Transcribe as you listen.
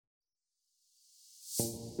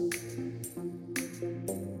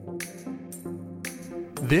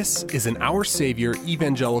This is an Our Savior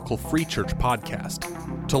Evangelical Free Church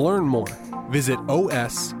podcast. To learn more, visit osefc.org.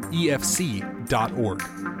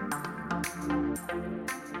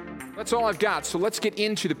 That's all I've got, so let's get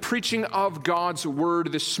into the preaching of God's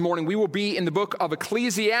Word this morning. We will be in the book of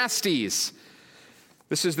Ecclesiastes.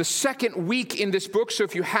 This is the second week in this book, so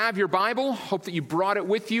if you have your Bible, hope that you brought it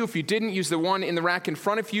with you. If you didn't, use the one in the rack in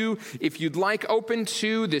front of you. If you'd like, open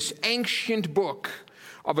to this ancient book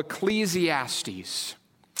of Ecclesiastes.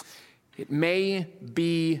 It may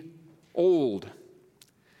be old,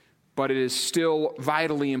 but it is still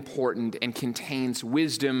vitally important and contains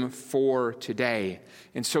wisdom for today.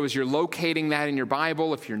 And so as you're locating that in your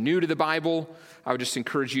Bible, if you're new to the Bible, I would just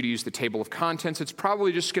encourage you to use the table of contents. It's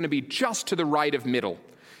probably just going to be just to the right of middle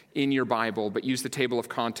in your Bible, but use the table of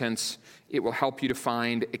contents. It will help you to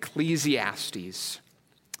find Ecclesiastes.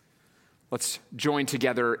 Let's join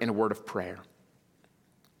together in a word of prayer.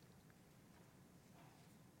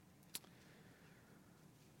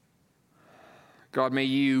 God, may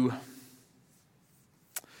you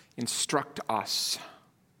instruct us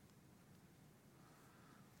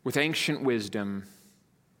with ancient wisdom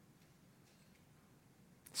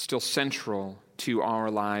still central to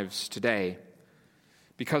our lives today.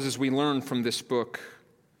 Because as we learn from this book,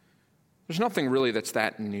 there's nothing really that's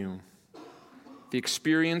that new. The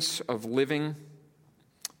experience of living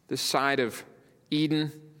this side of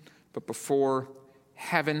Eden, but before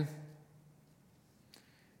heaven,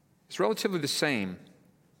 is relatively the same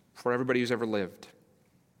for everybody who's ever lived.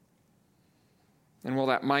 And while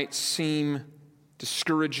that might seem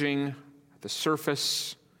discouraging at the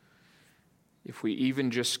surface, if we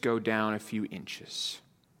even just go down a few inches,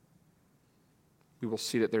 we will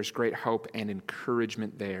see that there's great hope and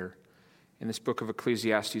encouragement there. And this book of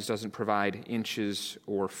Ecclesiastes doesn't provide inches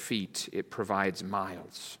or feet, it provides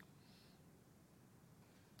miles.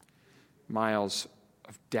 Miles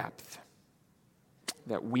of depth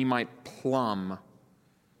that we might plumb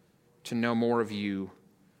to know more of you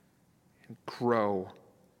and grow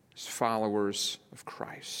as followers of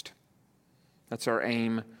Christ. That's our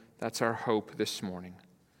aim, that's our hope this morning,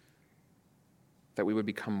 that we would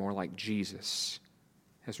become more like Jesus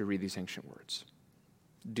as we read these ancient words.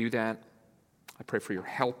 Do that. I pray for your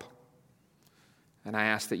help, and I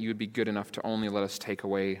ask that you would be good enough to only let us take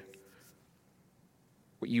away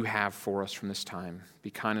what you have for us from this time.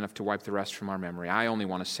 Be kind enough to wipe the rest from our memory. I only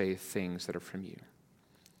want to say things that are from you.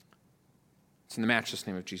 It's in the matchless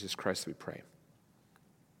name of Jesus Christ that we pray.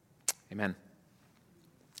 Amen.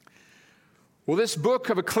 Well, this book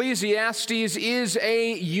of Ecclesiastes is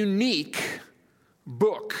a unique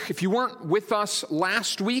book. If you weren't with us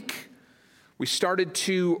last week, we started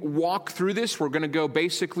to walk through this. We're going to go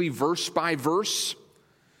basically verse by verse.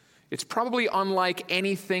 It's probably unlike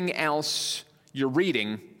anything else you're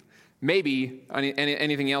reading, maybe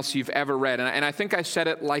anything else you've ever read. And I think I said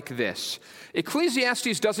it like this.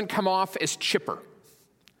 Ecclesiastes doesn't come off as chipper.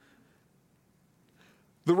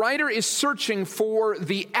 The writer is searching for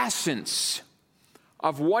the essence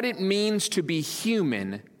of what it means to be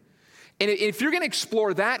human. And if you're going to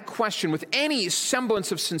explore that question with any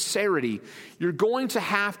semblance of sincerity, you're going to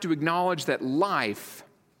have to acknowledge that life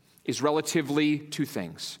is relatively two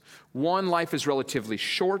things. One, life is relatively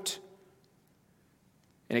short,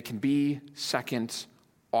 and it can be, second,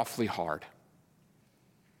 awfully hard.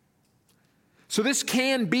 So this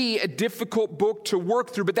can be a difficult book to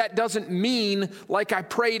work through, but that doesn't mean, like I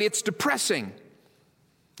prayed, it's depressing.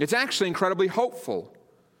 It's actually incredibly hopeful.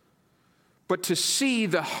 But to see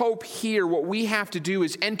the hope here, what we have to do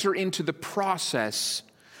is enter into the process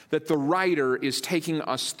that the writer is taking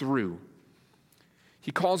us through.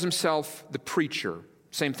 He calls himself the preacher,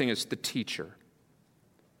 same thing as the teacher.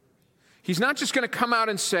 He's not just going to come out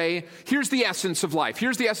and say, here's the essence of life.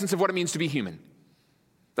 Here's the essence of what it means to be human.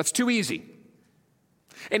 That's too easy.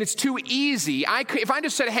 And it's too easy. If I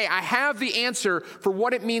just said, hey, I have the answer for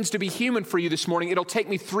what it means to be human for you this morning, it'll take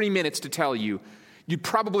me 3 minutes to tell you. You'd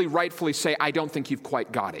probably rightfully say, I don't think you've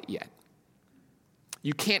quite got it yet.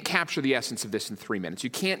 You can't capture the essence of this in 3 minutes.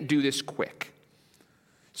 You can't do this quick.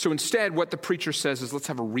 So instead, what the preacher says is, let's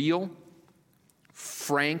have a real,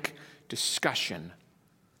 frank discussion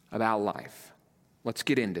about life. Let's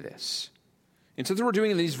get into this. And so what we're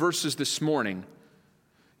doing in these verses this morning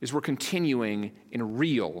is we're continuing in a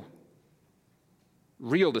real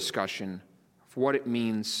discussion of what it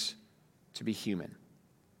means to be human.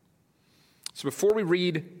 So before we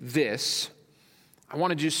read this, I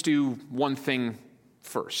want to just do one thing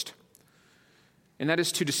first. And that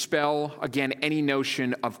is to dispel, again, any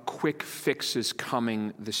notion of quick fixes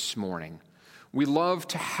coming this morning. We love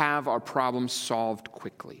to have our problems solved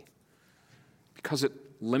quickly because it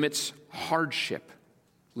limits hardship,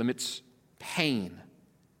 limits pain.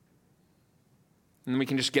 And then we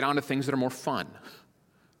can just get on to things that are more fun.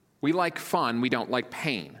 We like fun, we don't like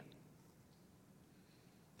pain.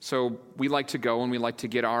 So we like to go and we like to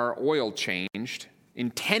get our oil changed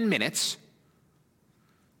in 10 minutes,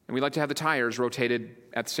 and we like to have the tires rotated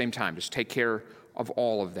at the same time. Just take care of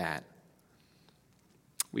all of that.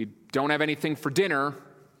 We don't have anything for dinner.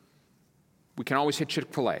 We can always hit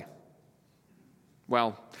Chick-fil-A.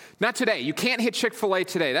 Well, not today. You can't hit Chick-fil-A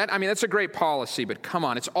today. That's a great policy, but come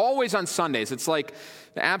on. It's always on Sundays. It's like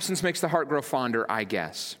the absence makes the heart grow fonder, I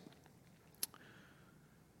guess.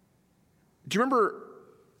 Do you remember,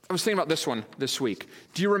 I was thinking about this one this week.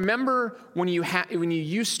 Do you remember when you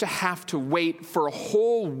used to have to wait for a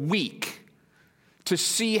whole week to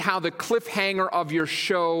see how the cliffhanger of your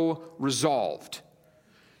show resolved?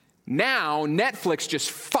 Now, Netflix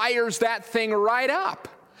just fires that thing right up.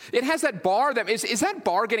 It has that bar is that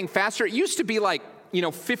bar getting faster? It used to be like,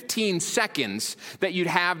 15 seconds that you'd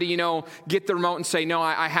have to, get the remote and say, no,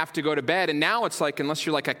 I have to go to bed. And now it's like, unless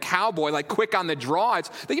you're like a cowboy, like quick on the draw,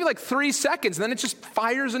 they give you like 3 seconds and then it just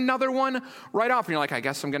fires another one right off. And you're like, I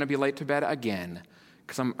guess I'm going to be late to bed again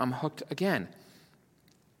because I'm hooked again.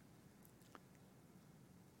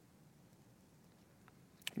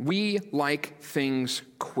 We like things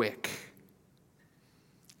quick.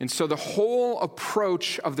 And so the whole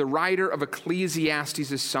approach of the writer of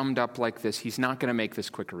Ecclesiastes is summed up like this. He's not going to make this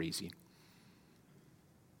quick or easy.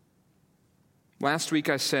 Last week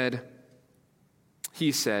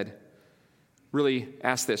he said, really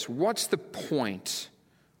asked this, what's the point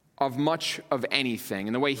of much of anything?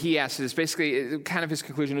 And the way he asked it is basically, kind of his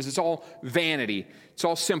conclusion is it's all vanity. It's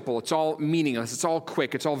all simple. It's all meaningless. It's all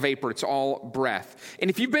quick. It's all vapor. It's all breath. And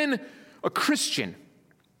if you've been a Christian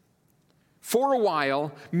for a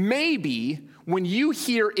while, maybe when you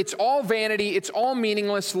hear it's all vanity, it's all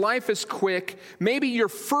meaningless, life is quick, maybe your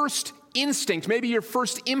first instinct, maybe your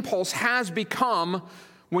first impulse has become,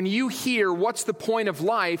 when you hear what's the point of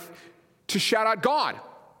life, to shout out God.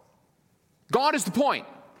 God is the point.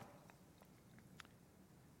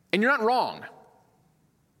 And you're not wrong.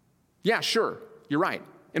 Yeah, sure, you're right.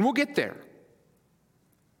 And we'll get there.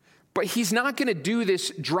 But he's not going to do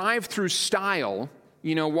this drive-through style.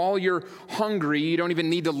 While you're hungry, you don't even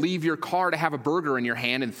need to leave your car to have a burger in your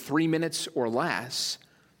hand in 3 minutes or less.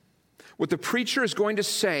 What the preacher is going to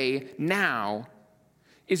say now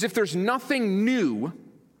is if there's nothing new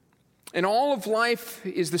and all of life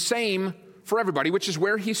is the same for everybody, which is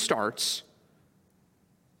where he starts,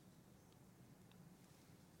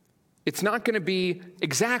 it's not going to be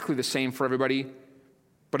exactly the same for everybody,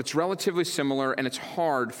 but it's relatively similar and it's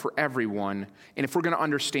hard for everyone. And if we're going to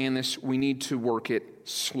understand this, we need to work it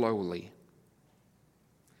slowly.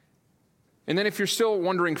 And then if you're still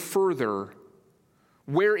wondering further,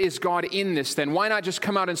 where is God in this then? Why not just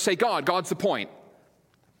come out and say, God's the point?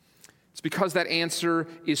 It's because that answer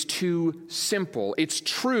is too simple. It's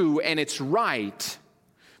true and it's right.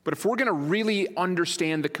 But if we're going to really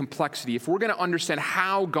understand the complexity, if we're going to understand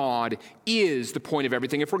how God is the point of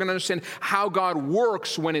everything, if we're going to understand how God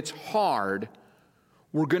works when it's hard,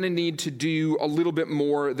 we're going to need to do a little bit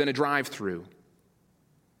more than a drive-through.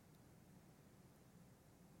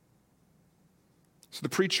 So the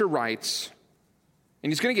preacher writes,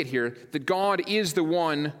 and he's going to get here, that God is the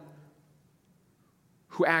one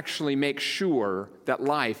who actually makes sure that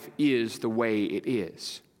life is the way it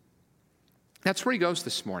is. That's where he goes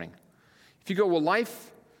this morning. If you go, well,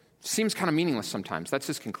 life seems kind of meaningless sometimes. That's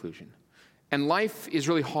his conclusion. And life is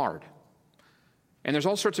really hard. And there's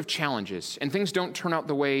all sorts of challenges. And things don't turn out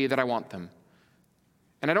the way that I want them.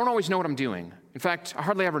 And I don't always know what I'm doing. In fact, I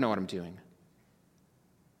hardly ever know what I'm doing.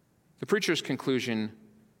 The preacher's conclusion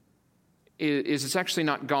is it's actually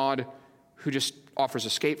not God who just offers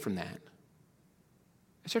escape from that.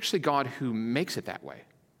 It's actually God who makes it that way.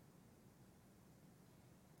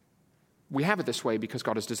 We have it this way because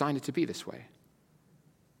God has designed it to be this way.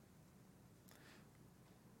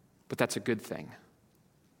 But that's a good thing.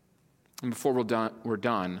 And before we're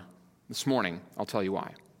done this morning, I'll tell you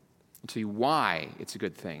why. I'll tell you why it's a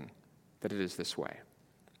good thing that it is this way.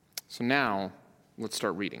 So now, let's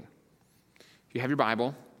start reading. If you have your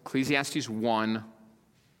Bible, Ecclesiastes 1,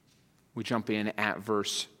 we jump in at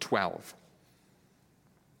verse 12.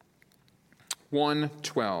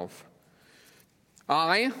 1:12.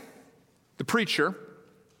 I, the preacher,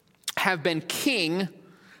 have been king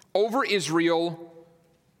over Israel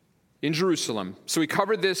in Jerusalem. So we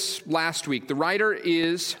covered this last week. The writer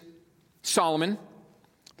is Solomon,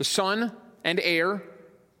 the son and heir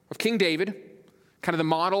of King David, kind of the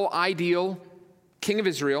model, ideal king of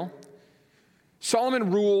Israel.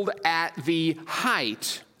 Solomon ruled at the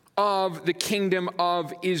height of the kingdom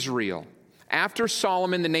of Israel. After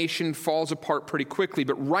Solomon, the nation falls apart pretty quickly,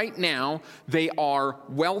 but right now they are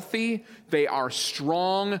wealthy, they are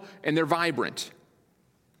strong, and they're vibrant.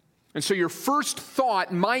 And so your first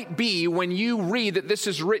thought might be, when you read that this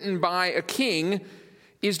is written by a king,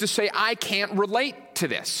 is to say, I can't relate to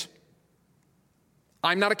this.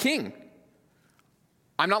 I'm not a king.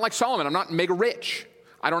 I'm not like Solomon. I'm not mega rich.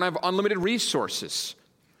 I don't have unlimited resources.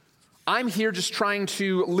 I'm here just trying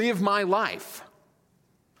to live my life.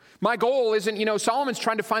 My goal isn't, Solomon's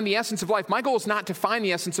trying to find the essence of life. My goal is not to find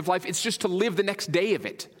the essence of life. It's just to live the next day of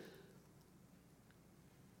it.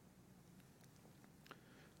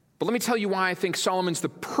 But let me tell you why I think Solomon's the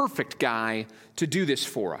perfect guy to do this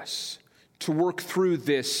for us, to work through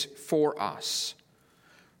this for us.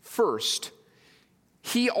 First,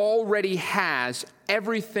 he already has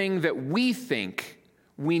everything that we think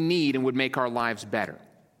we need and would make our lives better.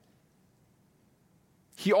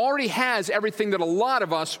 He already has everything that a lot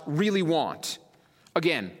of us really want.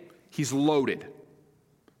 Again, he's loaded.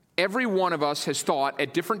 Every one of us has thought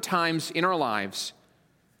at different times in our lives,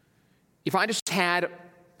 if I just had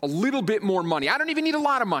a little bit more money, I don't even need a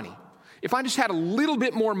lot of money. If I just had a little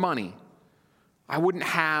bit more money, I wouldn't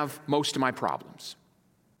have most of my problems.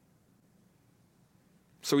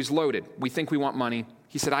 So he's loaded. We think we want money.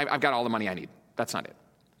 He said, I've got all the money I need. That's not it.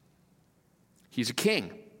 He's a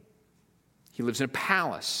king. He lives in a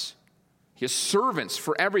palace. He has servants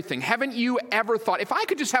for everything. Haven't you ever thought, if I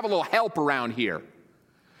could just have a little help around here,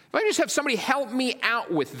 if I could just have somebody help me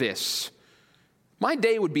out with this, my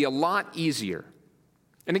day would be a lot easier.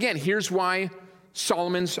 And again, here's why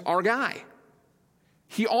Solomon's our guy.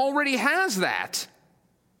 He already has that.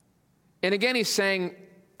 And again, he's saying,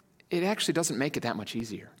 it actually doesn't make it that much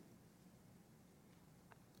easier.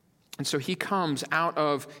 And so he comes out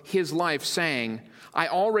of his life saying, I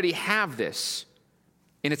already have this,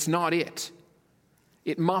 and it's not it.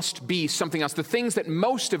 It must be something else. The things that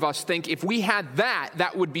most of us think, if we had that,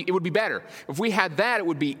 it would be better. If we had that, it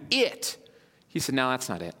would be it. He said, no, that's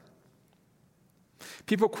not it.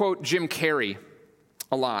 People quote Jim Carrey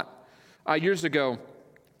a lot. Years ago,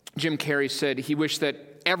 Jim Carrey said he wished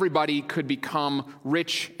that everybody could become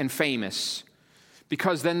rich and famous,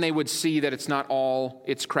 because then they would see that it's not all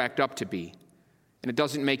it's cracked up to be, and it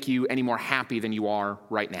doesn't make you any more happy than you are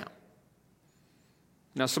right now.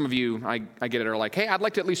 Now, some of you, I get it, are like, hey, I'd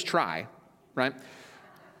like to at least try, right?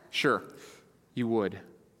 Sure, you would.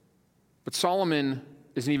 But Solomon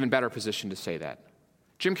is in an even better position to say that.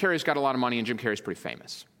 Jim Carrey's got a lot of money, and Jim Carrey's pretty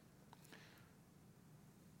famous.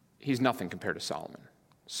 He's nothing compared to Solomon.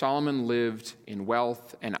 Solomon lived in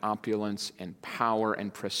wealth and opulence and power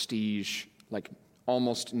and prestige like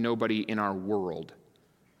almost nobody in our world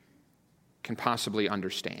can possibly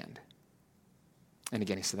understand. And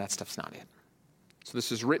again, he said, that stuff's not it. So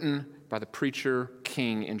this is written by the preacher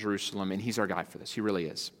king in Jerusalem, and he's our guy for this. He really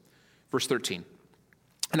is. Verse 13,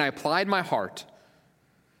 and I applied my heart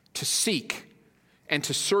to seek and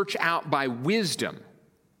to search out by wisdom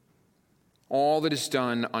all that is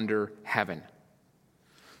done under heaven.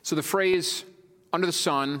 So the phrase under the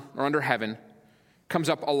sun or under heaven comes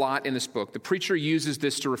up a lot in this book. The preacher uses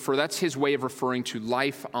this to refer, that's his way of referring to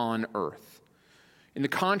life on earth. In the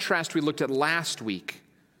contrast we looked at last week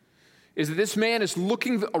is that this man is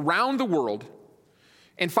looking around the world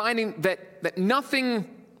and finding that nothing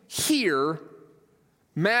here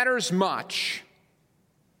matters much.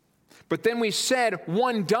 But then we said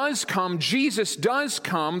one does come, Jesus does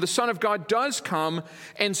come, the Son of God does come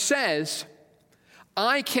and says,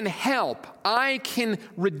 I can help, I can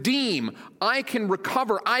redeem, I can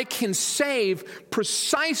recover, I can save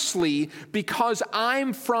precisely because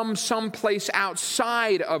I'm from someplace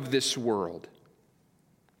outside of this world.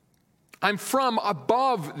 I'm from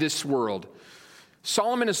above this world.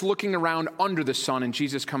 Solomon is looking around under the sun, and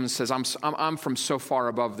Jesus comes and says, I'm from so far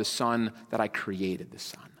above the sun that I created the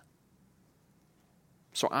sun.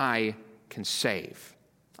 So I can save,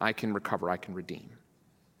 I can recover, I can redeem.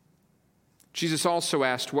 Jesus also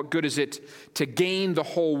asked, what good is it to gain the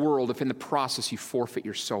whole world if in the process you forfeit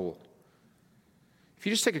your soul? If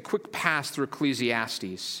you just take a quick pass through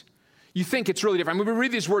Ecclesiastes, you think it's really different. I mean, we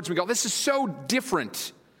read these words and we go, this is so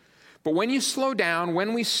different. But when you slow down,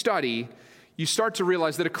 when we study, you start to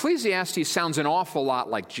realize that Ecclesiastes sounds an awful lot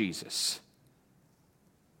like Jesus.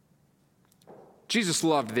 Jesus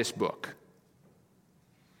loved this book.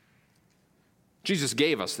 Jesus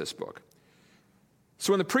gave us this book.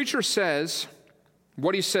 So when the preacher says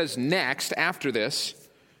what he says next after this,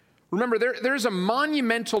 remember there's a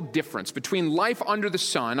monumental difference between life under the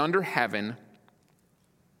sun, under heaven,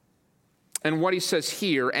 and what he says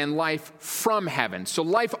here, and life from heaven. So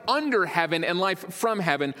life under heaven and life from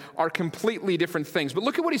heaven are completely different things. But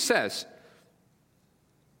look at what he says.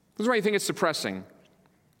 This is why you think it's depressing.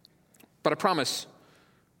 But I promise,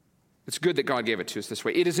 it's good that God gave it to us this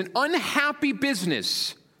way. It is an unhappy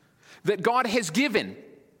business that God has given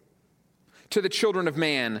to the children of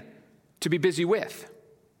man to be busy with.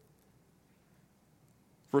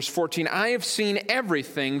 Verse 14, I have seen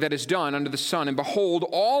everything that is done under the sun, and behold,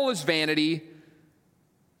 all is vanity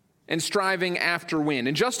and striving after wind.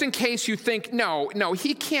 And just in case you think, no,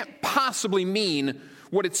 he can't possibly mean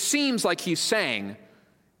what it seems like he's saying.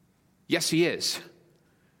 Yes, he is.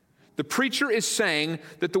 The preacher is saying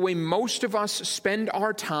that the way most of us spend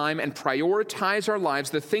our time and prioritize our lives,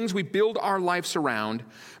 the things we build our lives around,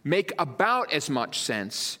 make about as much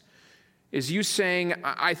sense as you saying,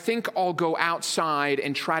 I think I'll go outside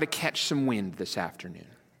and try to catch some wind this afternoon.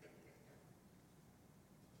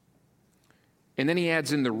 And then he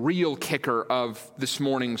adds in the real kicker of this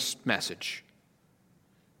morning's message.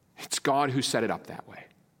 It's God who set it up that way.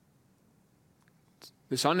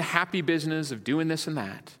 This unhappy business of doing this and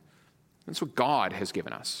that, that's what God has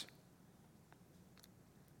given us.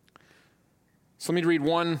 So let me read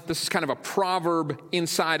one. This is kind of a proverb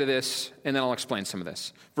inside of this, and then I'll explain some of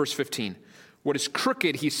this. Verse 15. What is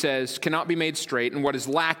crooked, he says, cannot be made straight, and what is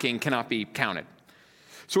lacking cannot be counted.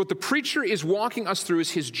 So what the preacher is walking us through is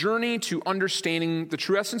his journey to understanding the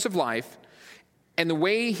true essence of life, and the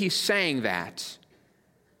way he's saying that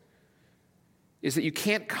is that you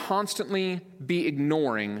can't constantly be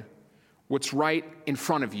ignoring what's right in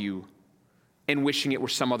front of you and wishing it were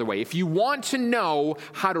some other way. If you want to know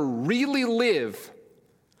how to really live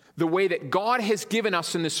the way that God has given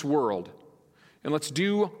us in this world, and let's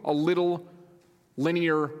do a little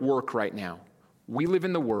linear work right now. We live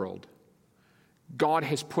in the world. God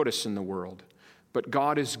has put us in the world, but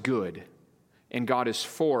God is good, and God is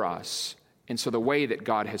for us, and so the way that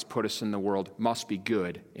God has put us in the world must be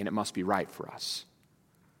good, and it must be right for us.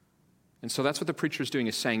 And so that's what the preacher is doing,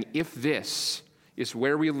 is saying, if this is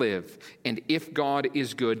where we live, and if God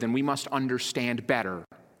is good, then we must understand better,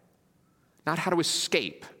 not how to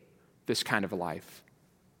escape this kind of a life,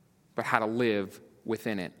 but how to live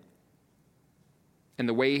within it. And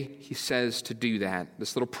the way he says to do that,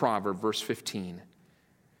 this little proverb, verse 15,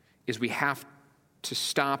 is we have to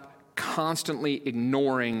stop constantly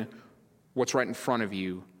ignoring what's right in front of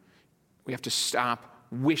you. We have to stop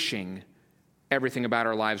wishing everything about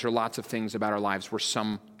our lives, or lots of things about our lives, were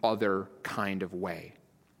some other kind of way.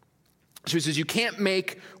 So he says, you can't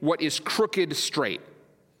make what is crooked straight.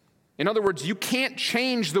 In other words, you can't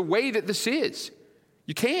change the way that this is.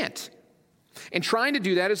 You can't. And trying to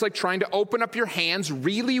do that is like trying to open up your hands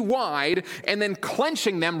really wide and then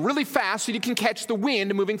clenching them really fast so you can catch the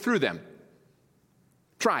wind moving through them.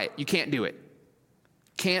 Try it. You can't do it.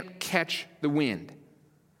 Can't catch the wind.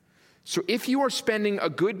 So if you are spending a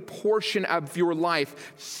good portion of your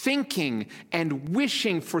life thinking and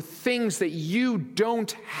wishing for things that you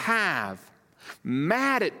don't have,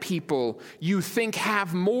 mad at people you think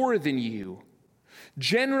have more than you,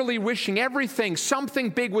 generally wishing something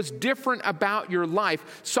big was different about your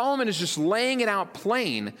life, Solomon is just laying it out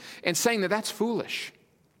plain and saying that that's foolish.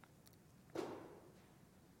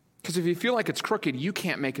 Because if you feel like it's crooked, you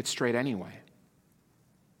can't make it straight anyway.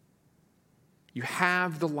 You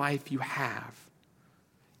have the life you have.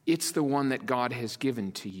 It's the one that God has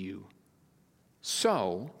given to you.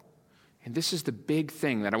 So, and this is the big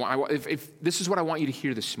thing that if this is what I want you to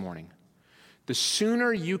hear this morning, the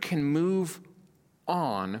sooner you can move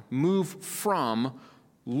from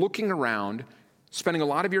looking around, spending a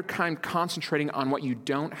lot of your time concentrating on what you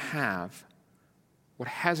don't have, what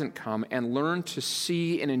hasn't come, and learn to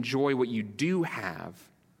see and enjoy what you do have,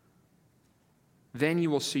 then you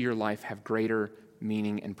will see your life have greater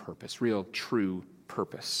meaning and purpose, real, true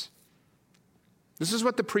purpose. This is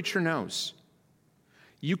what the preacher knows.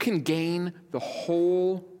 You can gain the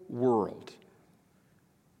whole world,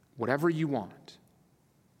 whatever you want.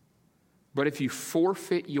 But if you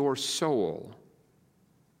forfeit your soul,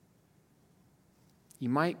 you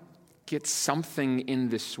might get something in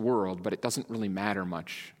this world, but it doesn't really matter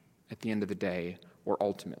much at the end of the day or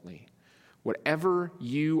ultimately. Whatever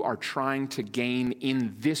you are trying to gain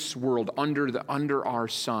in this world under our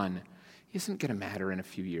sun isn't going to matter in a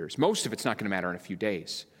few years. Most of it's not going to matter in a few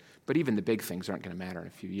days, but even the big things aren't going to matter in a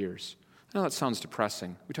few years. I know that sounds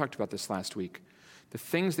depressing. We talked about this last week. The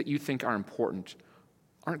things that you think are important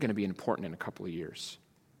aren't going to be important in a couple of years.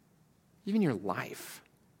 Even your life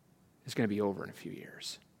is going to be over in a few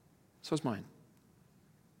years. So is mine.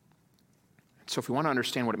 So if we want to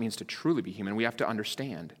understand what it means to truly be human, we have to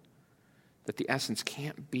understand that the essence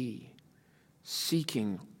can't be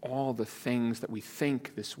seeking all the things that we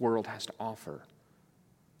think this world has to offer.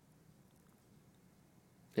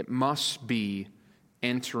 It must be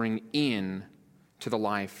entering in to the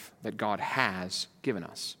life that God has given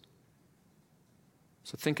us.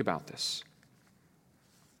 So think about this.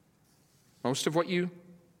 Most of what you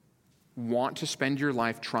want to spend your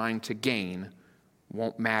life trying to gain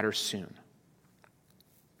won't matter soon.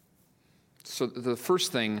 So the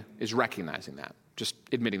first thing is recognizing that, just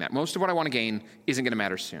admitting that. Most of what I want to gain isn't going to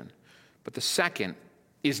matter soon. But the second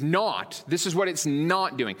is not, this is what it's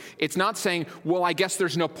not doing. It's not saying, well, I guess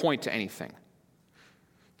there's no point to anything.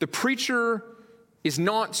 The preacher is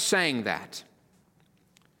not saying that.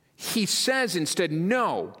 He says instead,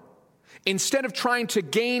 no. Instead of trying to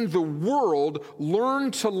gain the world,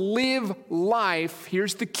 learn to live life,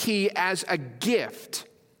 here's the key, as a gift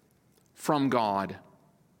from God.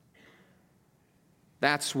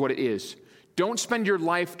 That's what it is. Don't spend your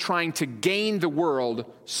life trying to gain the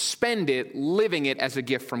world. Spend it living it as a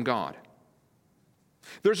gift from God.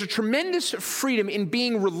 There's a tremendous freedom in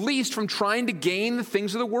being released from trying to gain the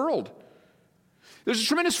things of the world. There's a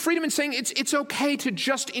tremendous freedom in saying it's okay to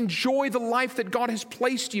just enjoy the life that God has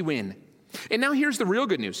placed you in. And now here's the real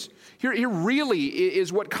good news. Here really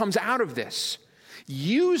is what comes out of this.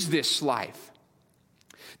 Use this life.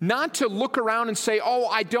 Not to look around and say, oh,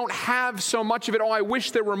 I don't have so much of it. Oh, I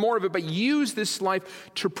wish there were more of it. But use this life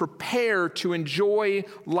to prepare to enjoy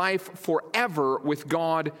life forever with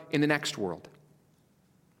God in the next world.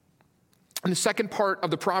 And the second part of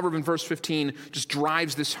the proverb in verse 15 just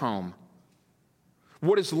drives this home.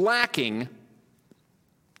 What is lacking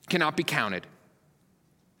cannot be counted.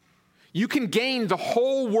 You can gain the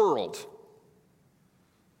whole world,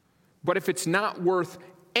 but if it's not worth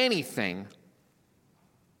anything,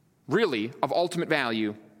 really, of ultimate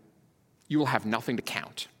value, you will have nothing to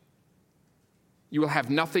count. You will have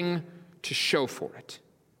nothing to show for it.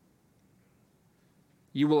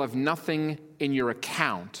 You will have nothing in your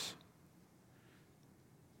account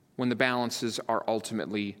when the balances are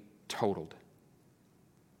ultimately totaled.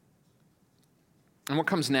 And what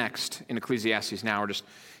comes next in Ecclesiastes now are just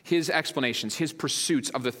his explanations, his pursuits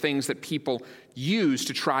of the things that people use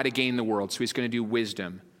to try to gain the world. So he's going to do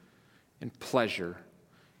wisdom and pleasure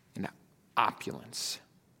and opulence.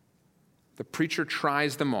 The preacher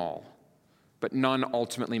tries them all, but none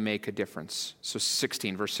ultimately make a difference. So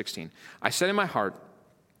verse 16. I said in my heart,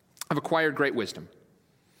 I've acquired great wisdom,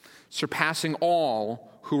 surpassing all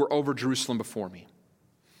who were over Jerusalem before me.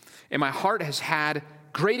 And my heart has had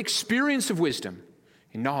great experience of wisdom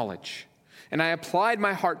and knowledge. And I applied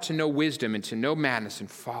my heart to know wisdom and to know madness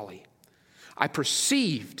and folly. I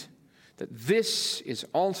perceived that this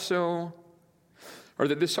also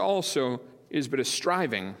is but a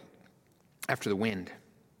striving after the wind.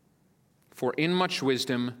 For in much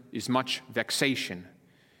wisdom is much vexation,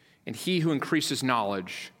 and he who increases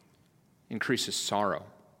knowledge increases sorrow.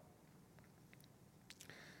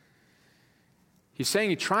 He's saying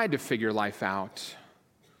he tried to figure life out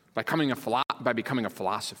by becoming a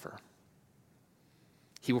philosopher.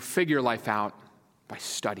 He will figure life out by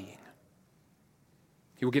studying.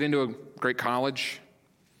 He will get into a great college.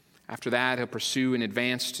 After that, he'll pursue an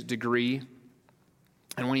advanced degree.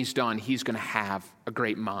 And when he's done, he's going to have a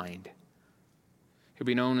great mind. He'll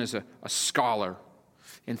be known as a scholar.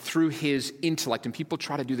 And through his intellect, and people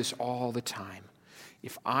try to do this all the time,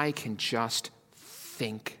 if I can just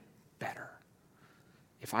think better,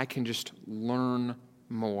 if I can just learn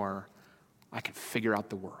more, I can figure out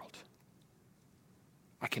the world.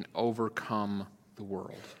 I can overcome the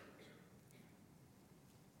world.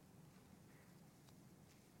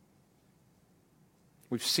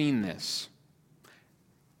 We've seen this,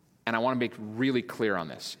 and I want to make really clear on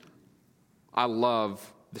this. I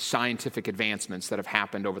love the scientific advancements that have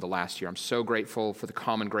happened over the last year. I'm so grateful for the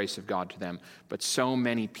common grace of God to them, but so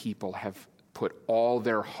many people have put all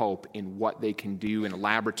their hope in what they can do in a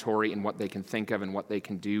laboratory and what they can think of and what they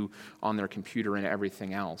can do on their computer and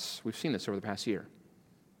everything else. We've seen this over the past year.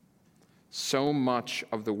 So much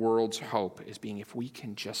of the world's hope is being, if we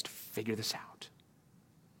can just figure this out,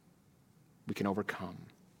 we can overcome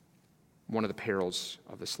one of the perils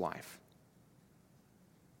of this life.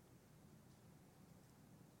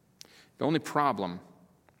 The only problem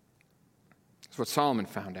is what Solomon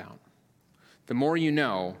found out. The more you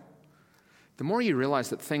know, the more you realize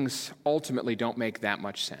that things ultimately don't make that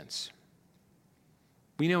much sense.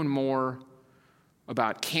 We know more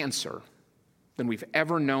about cancer than we've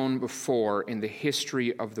ever known before in the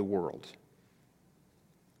history of the world.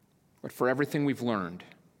 But for everything we've learned,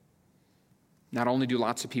 not only do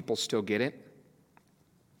lots of people still get it,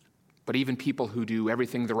 but even people who do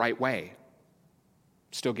everything the right way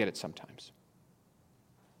still get it sometimes.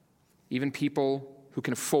 even people who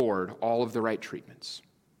can afford all of the right treatments,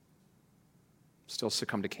 still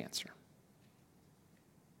succumb to cancer.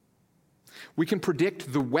 We can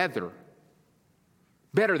predict the weather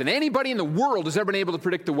better than anybody in the world has ever been able to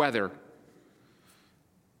predict the weather.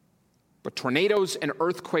 But tornadoes and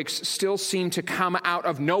earthquakes still seem to come out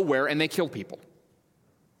of nowhere, and they kill people.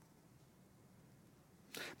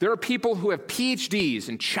 There are people who have PhDs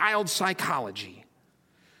in child psychology.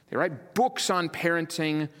 They write books on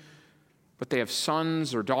parenting, but they have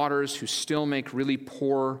sons or daughters who still make really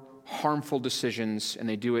poor, harmful decisions, and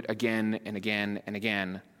they do it again and again and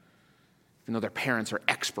again, even though their parents are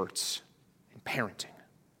experts in parenting.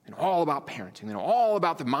 They know all about parenting. They know all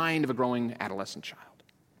about the mind of a growing adolescent child.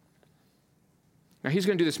 Now, he's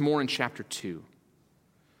going to do this more in chapter 2.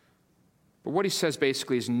 But what he says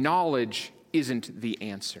basically is knowledge isn't the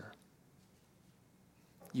answer.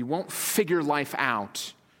 You won't figure life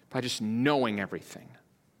out by just knowing everything.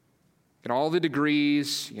 Get all the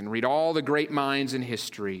degrees, you can read all the great minds in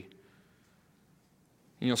history,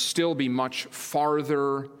 and you'll still be much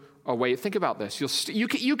farther away. Think about this.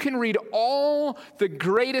 You can read all the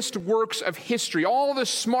greatest works of history, all the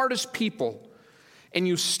smartest people, and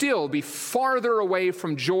you still be farther away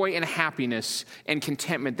from joy and happiness and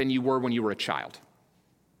contentment than you were when you were a child.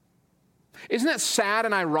 Isn't that sad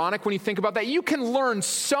and ironic when you think about that? You can learn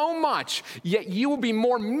so much, yet you will be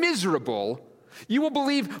more miserable. You will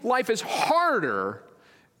believe life is harder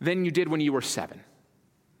than you did when you were 7.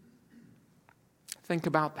 Think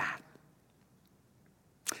about that.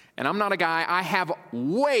 And I'm not a guy, I have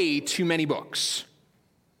way too many books,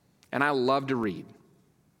 and I love to read.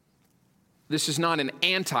 This is not an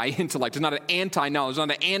anti-intellect, it's not an anti-knowledge, it's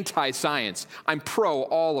not an anti-science. I'm pro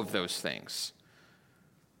all of those things.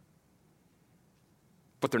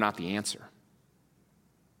 But they're not the answer.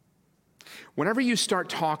 Whenever you start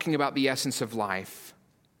talking about the essence of life,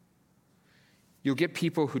 you'll get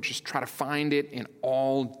people who just try to find it in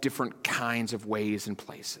all different kinds of ways and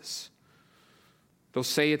places. They'll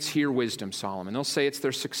say it's here wisdom, Solomon. They'll say it's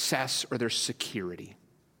their success or their security.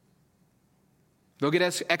 They'll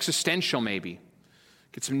get existential maybe,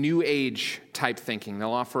 get some new age type thinking.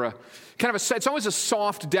 They'll offer it's always a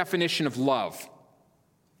soft definition of love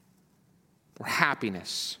or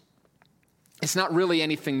happiness. It's not really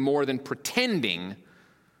anything more than pretending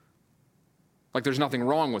like there's nothing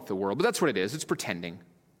wrong with the world, but that's what it is. It's pretending.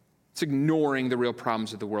 It's ignoring the real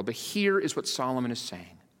problems of the world. But here is what Solomon is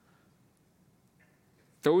saying.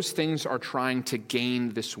 Those things are trying to gain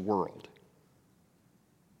this world.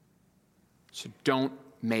 So don't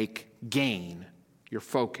make gain your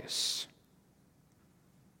focus.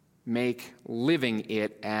 Make living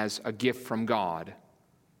it as a gift from God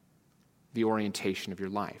the orientation of your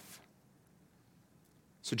life.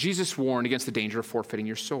 So Jesus warned against the danger of forfeiting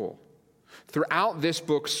your soul. Throughout this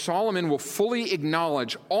book, Solomon will fully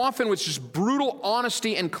acknowledge, often with just brutal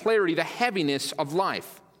honesty and clarity, the heaviness of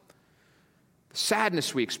life. The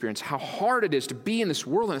sadness we experience, how hard it is to be in this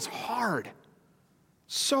world, and it's hard.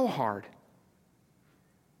 So hard.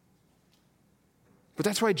 But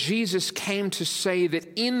that's why Jesus came to say that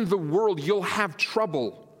in the world you'll have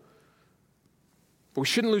trouble. But we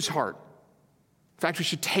shouldn't lose heart. In fact, we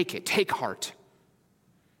should take heart.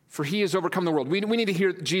 For he has overcome the world. We need to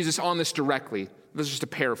hear Jesus on this directly. This is just a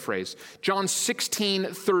paraphrase. John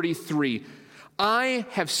 16:33. I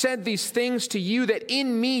have said these things to you that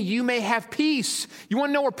in me you may have peace. You want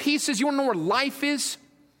to know where peace is? You want to know where life is?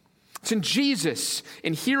 It's in Jesus.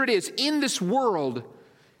 And here it is. In this world,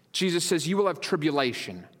 Jesus says, you will have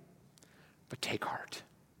tribulation, but take heart.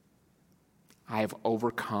 I have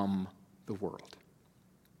overcome the world.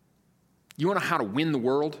 You want to know how to win the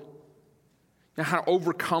world? You know how to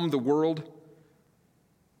overcome the world?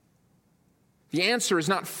 The answer is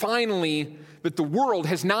not finally that the world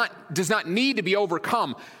does not need to be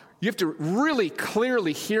overcome. You have to really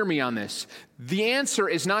clearly hear me on this. The answer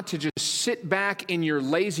is not to just sit back in your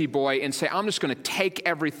lazy boy and say, I'm just going to take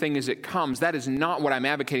everything as it comes. That is not what I'm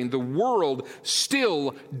advocating. The world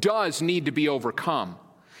still does need to be overcome.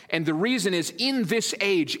 And the reason is in this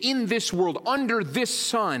age, in this world, under this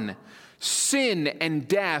sun, sin and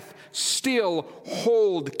death still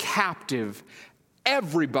hold captive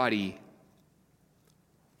everybody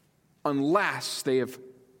unless they have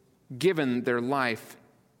given their life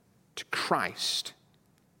to Christ.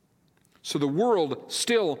 So the world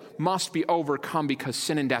still must be overcome because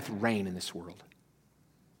sin and death reign in this world.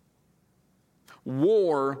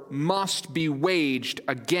 War must be waged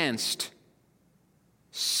against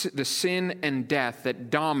the sin and death that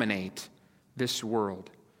dominate this world.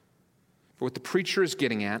 But what the preacher is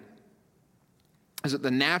getting at is that the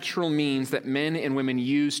natural means that men and women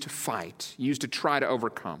use to fight, use to try to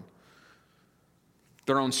overcome,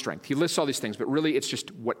 their own strength. He lists all these things, but really it's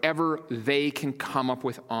just whatever they can come up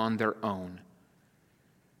with on their own.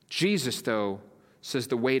 Jesus, though, says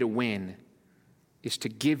the way to win is to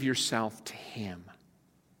give yourself to him.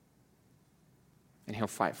 And he'll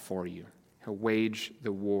fight for you. He'll wage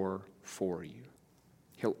the war for you.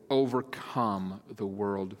 He'll overcome the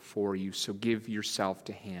world for you. So give yourself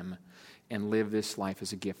to him and live this life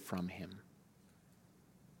as a gift from him.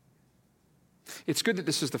 It's good that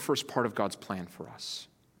this is the first part of God's plan for us.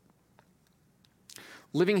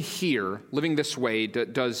 Living here, living this way,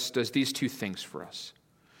 does these two things for us.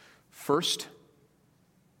 First,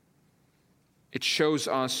 it shows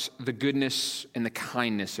us the goodness and the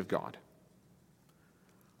kindness of God.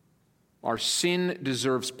 Our sin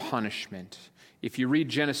deserves punishment. If you read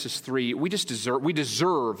Genesis 3, we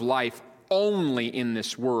deserve life only in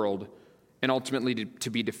this world and ultimately to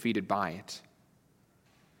be defeated by it.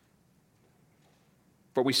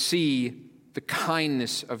 But we see the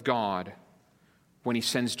kindness of God when he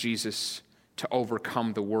sends Jesus to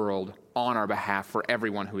overcome the world on our behalf for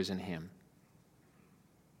everyone who is in him.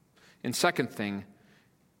 And second thing,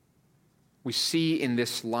 we see in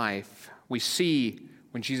this life, we see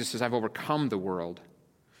when Jesus says, I've overcome the world,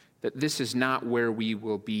 that this is not where we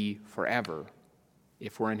will be forever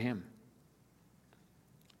if we're in him.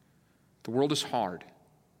 The world is hard,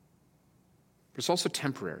 but it's also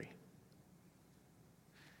temporary.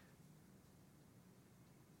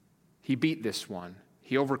 He beat this one.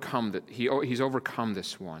 He's overcome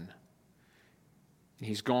this one. And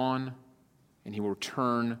he's gone, and he will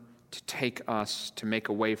return to take us, to make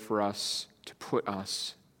a way for us, to put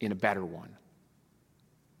us in a better one,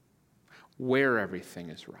 where everything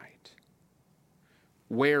is right,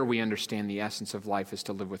 where we understand the essence of life is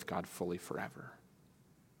to live with God fully forever.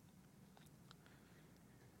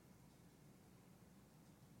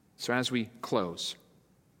 So as we close,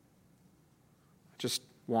 I just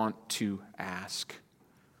want to ask,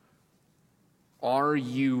 are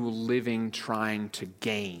you living trying to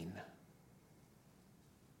gain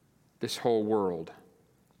this whole world?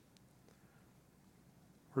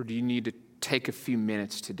 Or do you need to take a few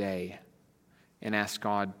minutes today and ask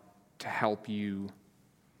God to help you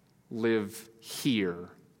live here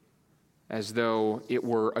as though it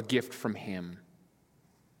were a gift from him,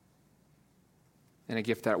 and a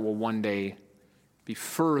gift that will one day be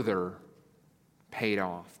further paid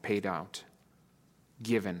out,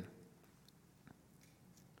 given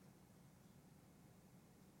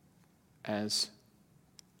as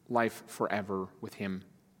life forever with him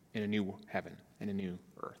in a new heaven and a new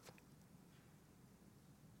earth.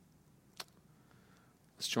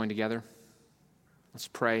 Let's join together. Let's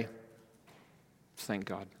pray. Let's thank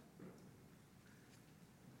God.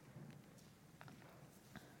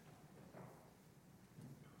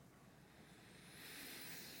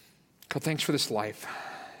 God, thanks for this life.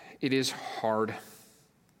 It is hard.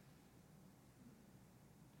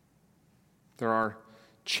 There are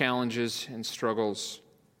challenges and struggles.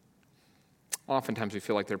 Oftentimes we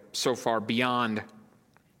feel like they're so far beyond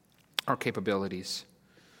our capabilities.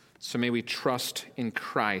 So may we trust in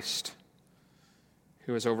Christ,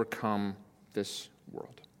 who has overcome this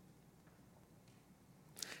world.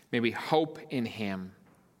 May we hope in him.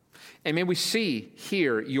 And may we see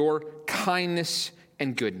here your kindness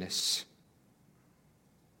and goodness.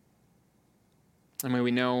 And may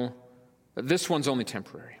we know that this one's only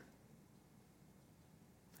temporary. I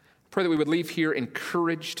pray that we would leave here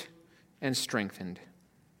encouraged and strengthened.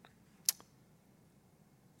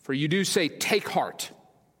 For you do say, take heart.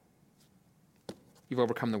 You've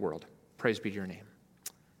overcome the world. Praise be to your name.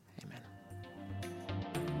 Amen.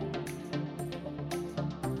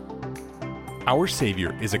 Our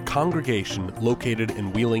Savior is a congregation located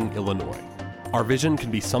in Wheeling, Illinois. Our vision can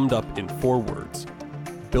be summed up in 4 words: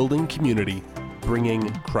 building community, bringing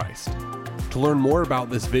Christ. To learn more about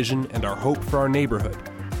this vision and our hope for our neighborhood,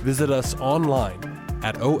 visit us online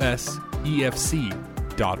at osefc.org.